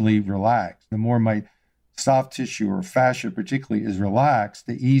constitutionally relaxed, the more my soft tissue or fascia particularly is relaxed,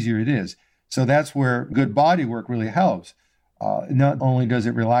 the easier it is. So that's where good body work really helps. Not only does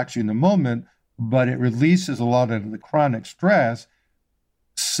it relax you in the moment, but it releases a lot of the chronic stress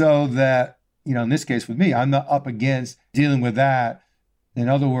so that, in this case with me, I'm not up against dealing with that. In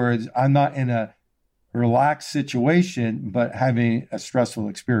other words, I'm not in a relaxed situation, but having a stressful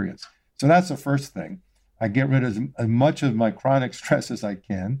experience. So that's the first thing. I get rid of as much of my chronic stress as I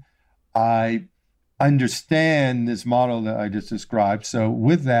can. I understand this model that I just described. So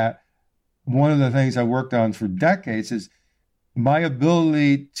with that, one of the things I worked on for decades is my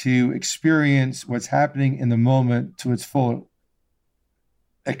ability to experience what's happening in the moment to its full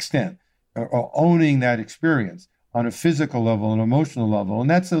extent, or owning that experience on a physical level, an emotional level. And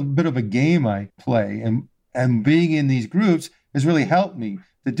that's a bit of a game I play. And being in these groups has really helped me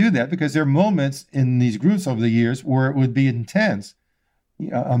to do that, because there are moments in these groups over the years where it would be intense,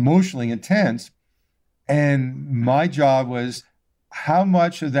 emotionally intense. And my job was, how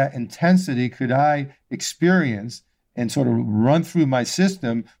much of that intensity could I experience and sort of run through my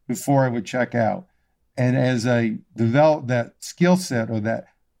system before I would check out? And as I developed that skill set or that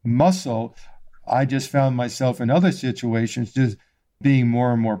muscle, I just found myself in other situations just being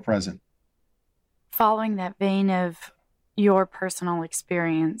more and more present. Following that vein of your personal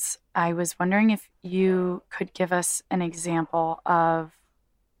experience, I was wondering if you could give us an example of,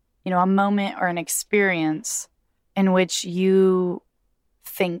 a moment or an experience in which you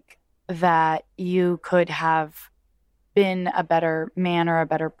think that you could have been a better man or a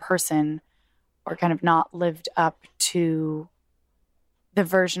better person or kind of not lived up to the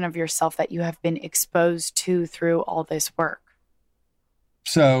version of yourself that you have been exposed to through all this work?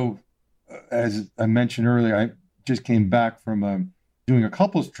 So, as I mentioned earlier, I just came back from doing a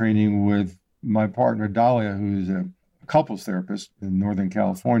couples training with my partner, Dahlia, who's a couples therapist in Northern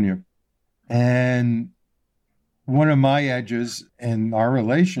California. And one of my edges in our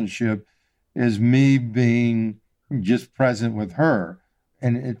relationship is me being just present with her.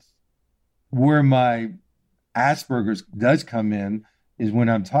 And it's where my Asperger's does come in is when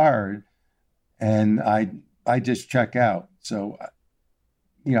I'm tired and I just check out. So,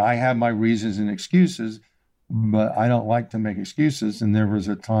 I have my reasons and excuses, but I don't like to make excuses. And there was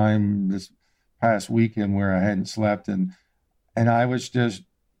a time this past weekend where I hadn't slept and I was just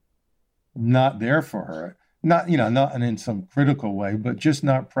not there for her. Not in some critical way, but just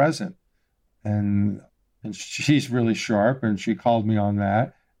not present. And she's really sharp and she called me on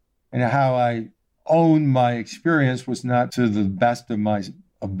that. And how I own my experience was not to the best of my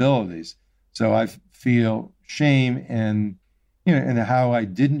abilities. So I feel shame and how I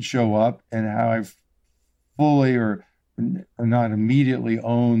didn't show up and how I fully or not immediately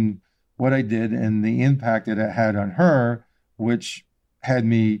own what I did and the impact that it had on her, which had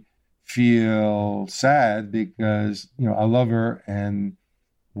me feel sad because, I love her. And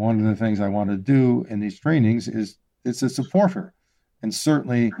one of the things I want to do in these trainings is to support her and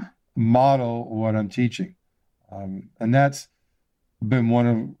certainly model what I'm teaching. And that's been one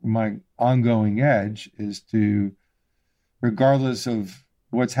of my ongoing edge is to, regardless of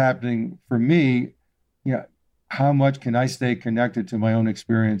what's happening for me, how much can I stay connected to my own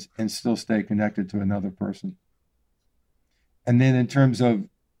experience and still stay connected to another person? And then in terms of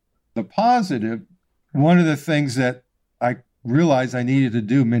the positive, one of the things that I realized I needed to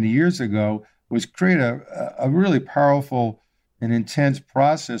do many years ago was create a really powerful and intense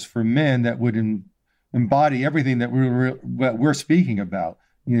process for men that would embody everything that we're speaking about,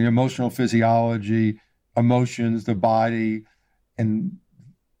 emotional physiology, emotions, the body, and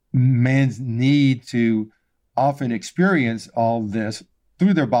man's need to often experience all this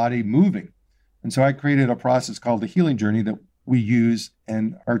through their body moving. And so I created a process called the healing journey that we use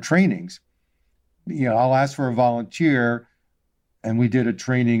in our trainings. I'll ask for a volunteer, and we did a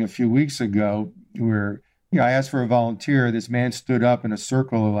training a few weeks ago where, I asked for a volunteer. This man stood up in a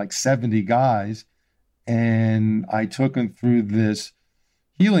circle of like 70 guys, and I took him through this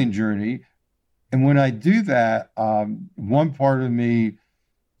healing journey. And when I do that, one part of me,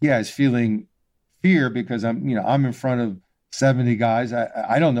 is feeling fear because I'm in front of 70 guys.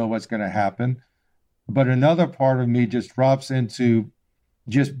 I don't know what's going to happen. But another part of me just drops into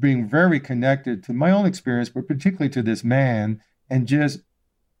just being very connected to my own experience, but particularly to this man, and just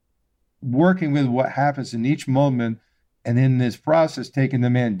working with what happens in each moment. And in this process, taking the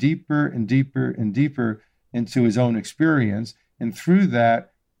man deeper and deeper and deeper into his own experience. And through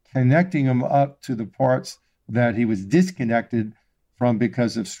that, connecting him up to the parts that he was disconnected from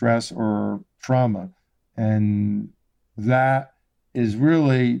because of stress or trauma. And that is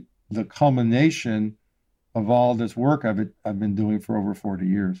really the culmination of all this work I've been doing for over 40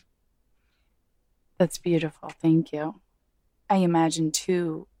 years. That's beautiful. Thank you. I imagine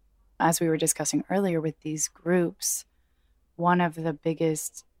too, as we were discussing earlier with these groups, one of the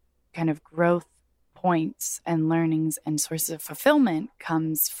biggest kind of growth points and learnings and sources of fulfillment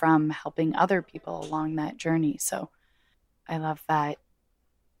comes from helping other people along that journey. So I love that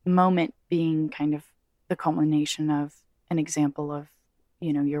moment being kind of the culmination of an example of,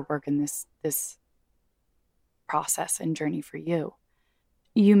 your work in this process and journey for you.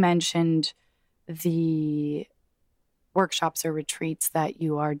 You mentioned the workshops or retreats that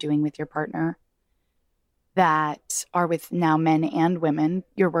you are doing with your partner that are with now men and women.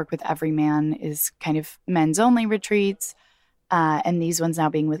 Your work with Every Man is kind of men's only retreats, and these ones now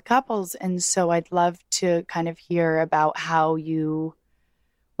being with couples. And so I'd love to kind of hear about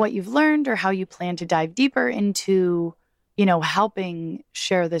what you've learned or how you plan to dive deeper into, helping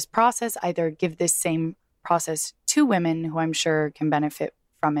share this process, either give this same process to women who I'm sure can benefit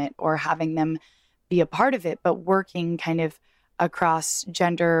from it, or having them be a part of it, but working kind of across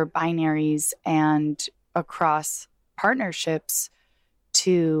gender binaries and across partnerships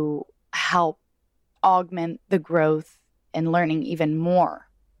to help augment the growth and learning even more.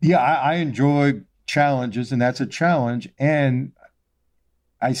 Yeah, I enjoy challenges, and that's a challenge. And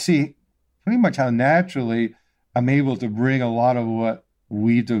I see pretty much how naturally I'm able to bring a lot of what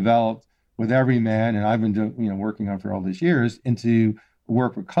we developed with Every Man, and I've been working on for all these years, into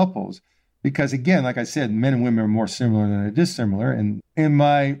work with couples. Because again, like I said, men and women are more similar than they're dissimilar. And in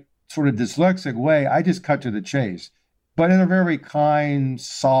my sort of dyslexic way, I just cut to the chase. but in a very kind,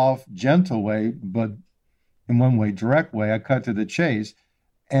 soft, gentle way, but in one way, direct way. I cut to the chase.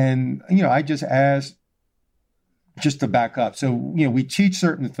 And, I just asked just to back up. So, we teach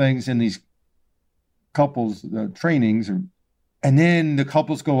certain things in these couples trainings, and then the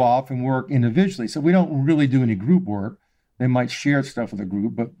couples go off and work individually. So we don't really do any group work. They might share stuff with a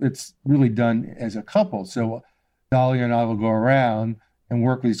group, but it's really done as a couple. So Dolly and I will go around and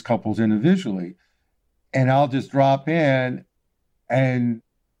work with these couples individually. And I'll just drop in, and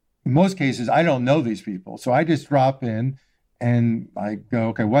in most cases, I don't know these people. So I just drop in and I go,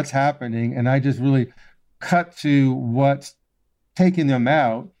 okay, what's happening? And I just really cut to what's taking them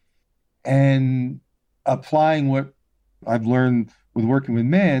out and applying what I've learned with working with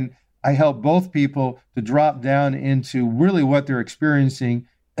men. I help both people to drop down into really what they're experiencing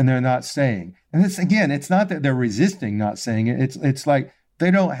and they're not saying. And it's not that they're resisting not saying it. It's like they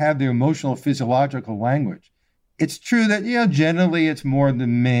don't have the emotional, physiological language. It's true that, generally it's more the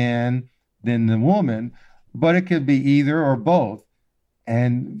man than the woman, but it could be either or both.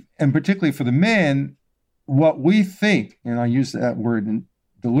 And particularly for the men, what we think, and I use that word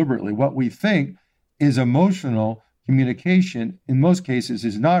deliberately, what we think is emotional communication, in most cases,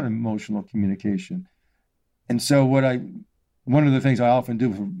 is not emotional communication. And so one of the things I often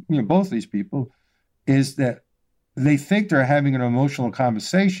do for both these people is that they think they're having an emotional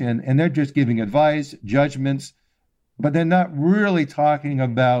conversation and they're just giving advice, judgments, but they're not really talking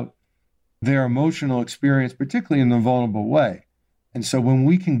about their emotional experience, particularly in a vulnerable way. And so when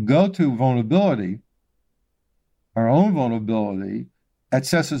we can go to vulnerability, our own vulnerability, that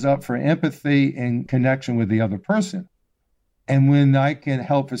sets us up for empathy and connection with the other person. And when I can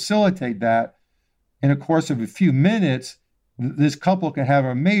help facilitate that, in a course of a few minutes, this couple can have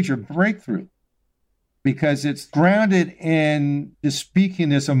a major breakthrough because it's grounded in just speaking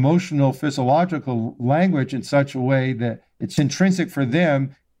this emotional, physiological language in such a way that it's intrinsic for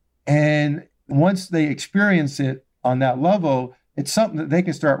them. And once they experience it on that level, it's something that they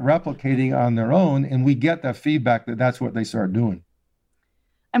can start replicating on their own. And we get that feedback that that's what they start doing.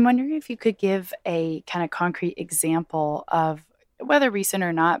 I'm wondering if you could give a kind of concrete example of, whether recent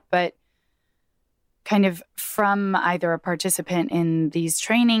or not, but kind of from either a participant in these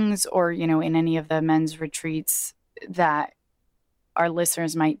trainings or, in any of the men's retreats that our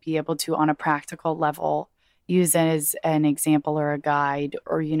listeners might be able to, on a practical level, use as an example or a guide,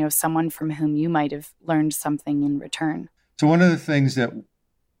 or, someone from whom you might have learned something in return. So one of the things that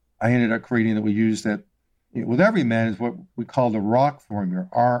I ended up creating that we use that with every man is what we call the ROC formula,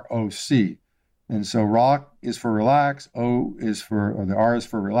 ROC. And so ROC is for relax, the R is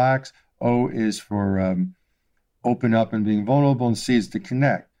for relax, O is for open up and being vulnerable, and C is to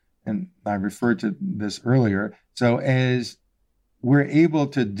connect. And I referred to this earlier. So as we're able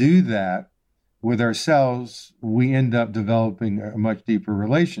to do that with ourselves, we end up developing a much deeper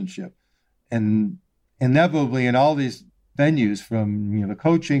relationship. And inevitably in all these venues, from the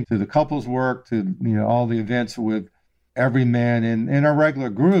coaching to the couples work to all the events with every man in our regular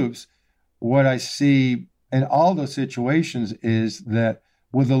groups, what I see in all those situations is that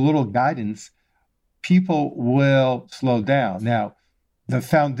with a little guidance, people will slow down. Now, the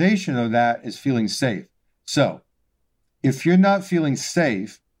foundation of that is feeling safe. So if you're not feeling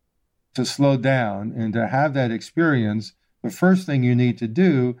safe to slow down and to have that experience, the first thing you need to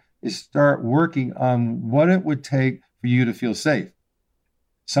do is start working on what it would take for you to feel safe.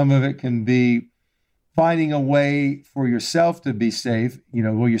 Some of it can be finding a way for yourself to be safe,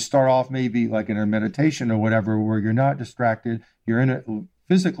 where you start off maybe like in a meditation or whatever, where you're not distracted, you're in a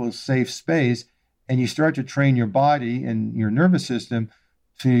physical safe space, and you start to train your body and your nervous system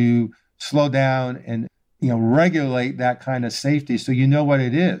to slow down and regulate that kind of safety so you know what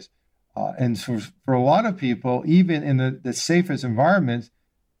it is. And for a lot of people, even in the safest environments,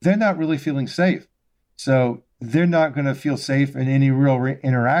 they're not really feeling safe. So they're not going to feel safe in any real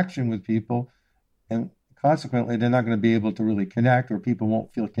interaction with people. And consequently, they're not going to be able to really connect, or people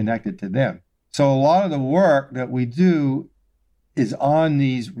won't feel connected to them. So a lot of the work that we do is on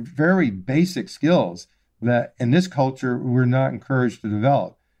these very basic skills that in this culture, we're not encouraged to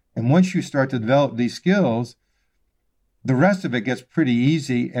develop. And once you start to develop these skills, the rest of it gets pretty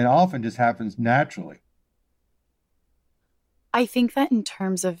easy and often just happens naturally. I think that in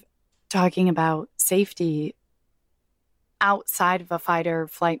terms of talking about safety, outside of a fight or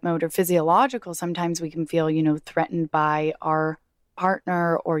flight mode or physiological, sometimes we can feel, threatened by our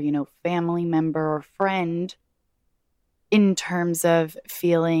partner or, family member or friend, in terms of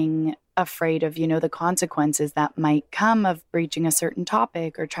feeling afraid of, the consequences that might come of breaching a certain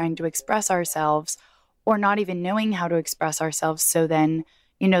topic or trying to express ourselves, or not even knowing how to express ourselves. So then,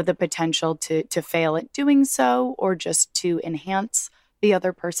 the potential to fail at doing so, or just to enhance the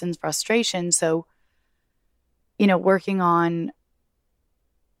other person's frustration. So, working on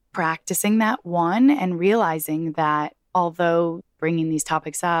practicing that one and realizing that although bringing these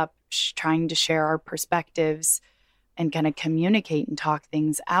topics up, trying to share our perspectives and kind of communicate and talk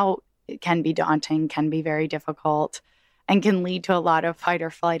things out, it can be daunting, can be very difficult, and can lead to a lot of fight or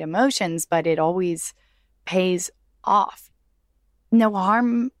flight emotions, but it always pays off. No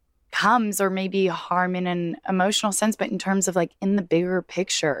harm comes, or maybe harm in an emotional sense, but in terms of like in the bigger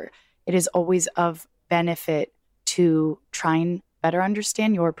picture, it is always of benefit to try and better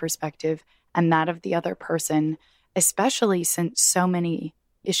understand your perspective and that of the other person, especially since so many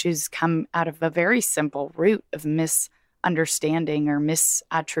issues come out of a very simple root of misunderstanding or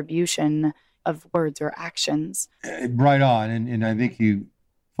misattribution of words or actions. Right on. And I think you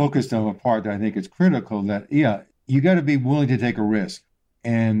focused on a part that I think is critical, that, you got to be willing to take a risk.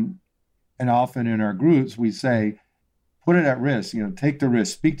 And often in our groups, we say, put it at risk, take the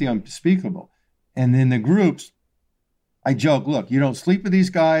risk, speak the unspeakable. And in the groups, I joke, look, you don't sleep with these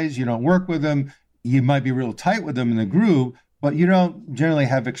guys, you don't work with them, you might be real tight with them in the group, but you don't generally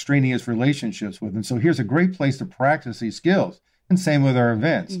have extraneous relationships with them. So here's a great place to practice these skills. And same with our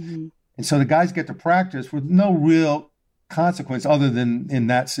events. Mm-hmm. And so the guys get to practice with no real consequence other than in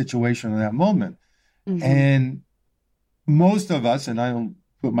that situation or that moment. Mm-hmm. And most of us, and I don't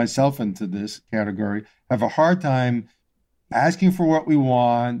put myself into this category, have a hard time asking for what we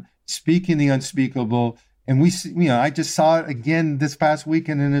want, speaking the unspeakable. And we, I just saw it again this past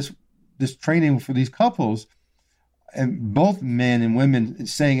weekend in this training for these couples, and both men and women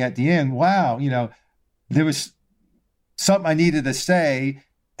saying at the end, wow, there was something I needed to say,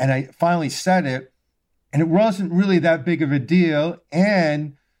 and I finally said it, and it wasn't really that big of a deal,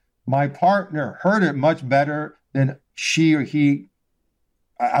 and my partner heard it much better than she or he,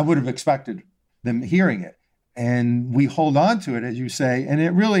 I would have expected them hearing it. And we hold on to it, as you say, and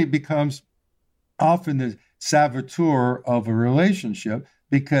it really becomes often the saboteur of a relationship,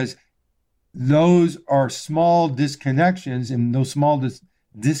 because those are small disconnections, and those small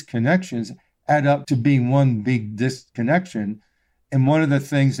disconnections add up to being one big disconnection. And one of the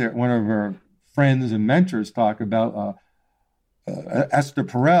things that one of our friends and mentors talk about, Esther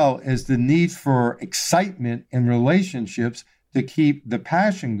Perel, is the need for excitement in relationships to keep the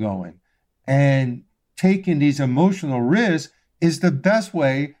passion going. And taking these emotional risks is the best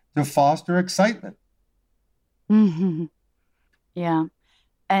way to foster excitement. Mm-hmm. Yeah.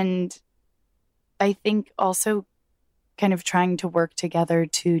 And I think also kind of trying to work together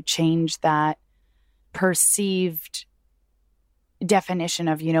to change that perceived definition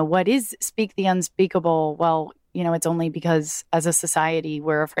of, what is speak the unspeakable? Well, it's only because as a society,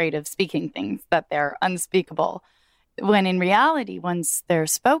 we're afraid of speaking things that they're unspeakable. When in reality, once they're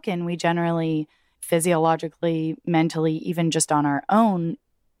spoken, we generally physiologically, mentally, even just on our own,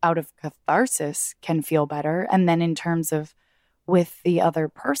 out of catharsis, can feel better. And then in terms of with the other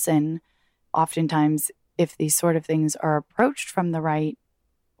person, oftentimes, if these sort of things are approached from the right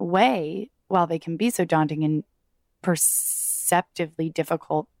way, while they can be so daunting and perceptively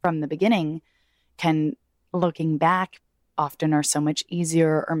difficult from the beginning, can, looking back, often are so much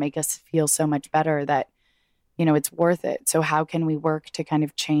easier or make us feel so much better that, it's worth it. So how can we work to kind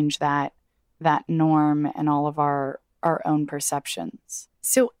of change that norm and all of our own perceptions?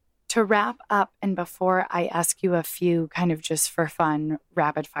 So to wrap up, and before I ask you a few kind of just for fun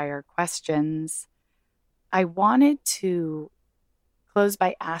rapid fire questions, I wanted to close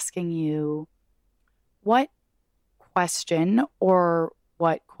by asking you, what question or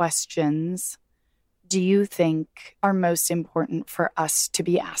what questions do you think are most important for us to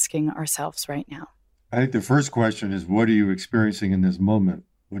be asking ourselves right now? I think the first question is, what are you experiencing in this moment?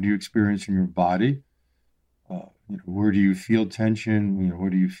 What do you experience in your body? Where do you feel tension?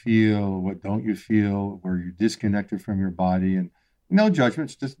 What do you feel? What don't you feel? Where you're disconnected from your body? And no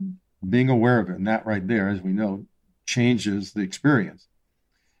judgments, just being aware of it. And that right there, as we know, changes the experience.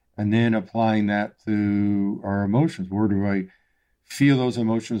 And then applying that to our emotions. Where do I feel those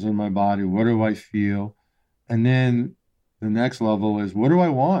emotions in my body? What do I feel? And then the next level is, what do I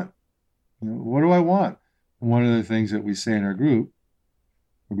want? What do I want? And one of the things that we say in our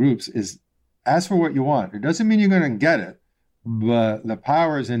groups is, ask for what you want. It doesn't mean you're going to get it, but the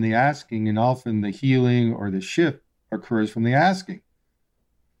power is in the asking, and often the healing or the shift occurs from the asking.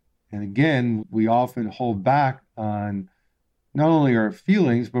 And again, we often hold back on not only our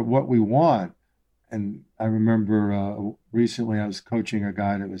feelings, but what we want. And I remember recently I was coaching a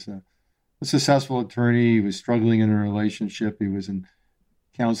guy that was a successful attorney. He was struggling in a relationship. He was in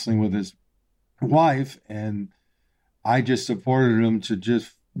counseling with his wife, and I just supported him to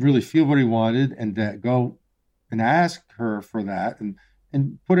just really feel what he wanted and to go and ask her for that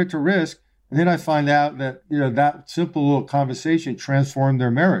and put it to risk. And then I find out that, that simple little conversation transformed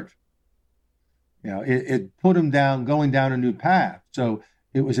their marriage. It put him going down a new path. So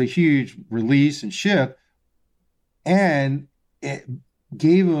it was a huge release and shift. And it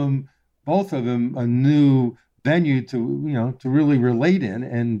gave both of them, a new venue to really relate in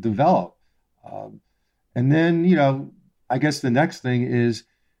and develop. And then, I guess the next thing is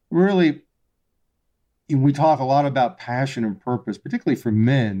really, we talk a lot about passion and purpose, particularly for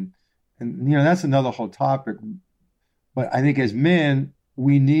men. And, that's another whole topic. But I think as men,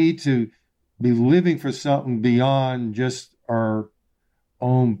 we need to be living for something beyond just our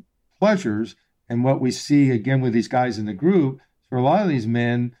own pleasures. And what we see, again, with these guys in the group, for a lot of these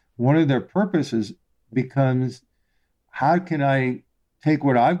men, one of their purposes becomes, how can I take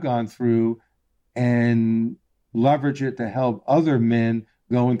what I've gone through and leverage it to help other men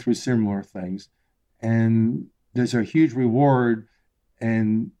going through similar things? And there's a huge reward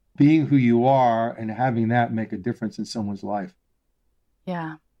in being who you are and having that make a difference in someone's life.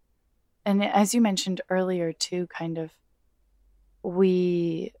 Yeah. And as you mentioned earlier, too, kind of,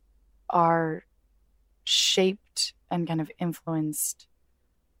 we are shaped and kind of influenced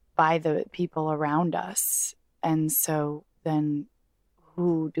by the people around us. And so then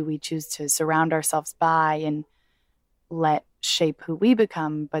who do we choose to surround ourselves by and let shape who we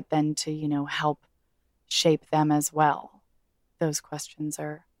become, but then to, help shape them as well? Those questions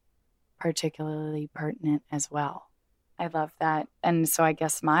are particularly pertinent as well. I love that. And so I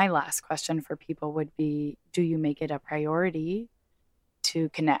guess my last question for people would be, do you make it a priority to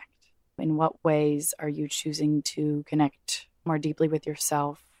connect? In what ways are you choosing to connect more deeply with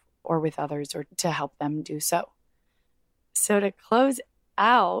yourself or with others, or to help them do so? So to close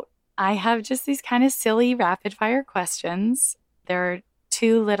out, I have just these kind of silly rapid fire questions. There are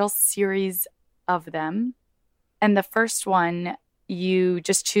 2 little series of them. And the first one, you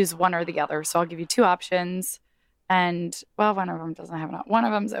just choose one or the other. So I'll give you 2 options. And, well, one of them doesn't have one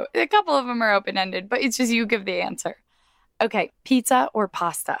of them. So a couple of them are open-ended, but it's just you give the answer. Okay, pizza or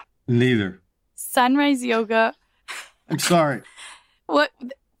pasta? Neither. Sunrise yoga. I'm sorry. What?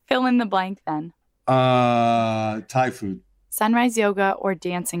 Fill in the blank then. Thai food. Sunrise yoga or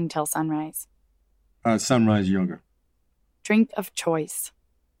dancing till sunrise? Sunrise yoga. Drink of choice?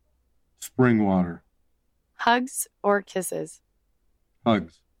 Spring water. Hugs or kisses?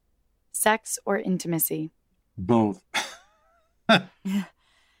 Hugs. Sex or intimacy? Both.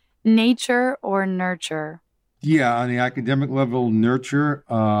 Nature or nurture? Yeah, on the academic level, nurture.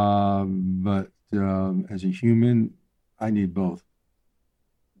 But as a human, I need both.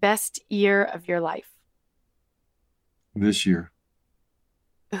 Best year of your life? This year.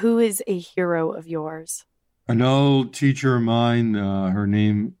 Who is a hero of yours? An old teacher of mine, her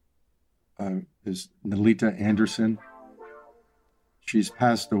name is Nelita Anderson. She's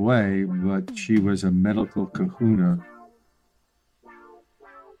passed away, but she was a medical kahuna.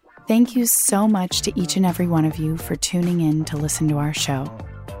 Thank you so much to each and every one of you for tuning in to listen to our show.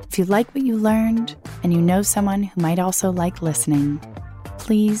 If you like what you learned and you know someone who might also like listening,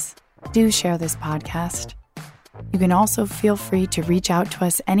 please do share this podcast. You can also feel free to reach out to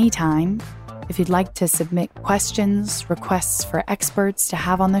us anytime if you'd like to submit questions, requests for experts to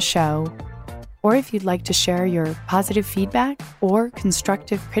have on the show, or if you'd like to share your positive feedback or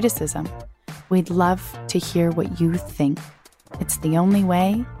constructive criticism. We'd love to hear what you think. It's the only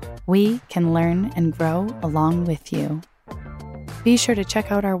way we can learn and grow along with you. Be sure to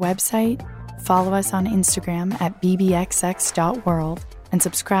check out our website, follow us on Instagram at bbxx.world, and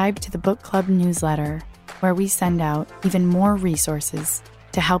subscribe to the book club newsletter, where we send out even more resources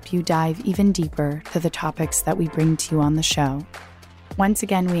to help you dive even deeper to the topics that we bring to you on the show. Once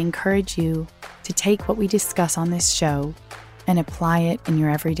again, we encourage you to take what we discuss on this show and apply it in your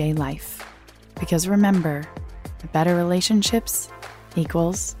everyday life. Because remember, better relationships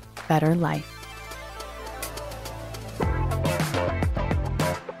equals better life.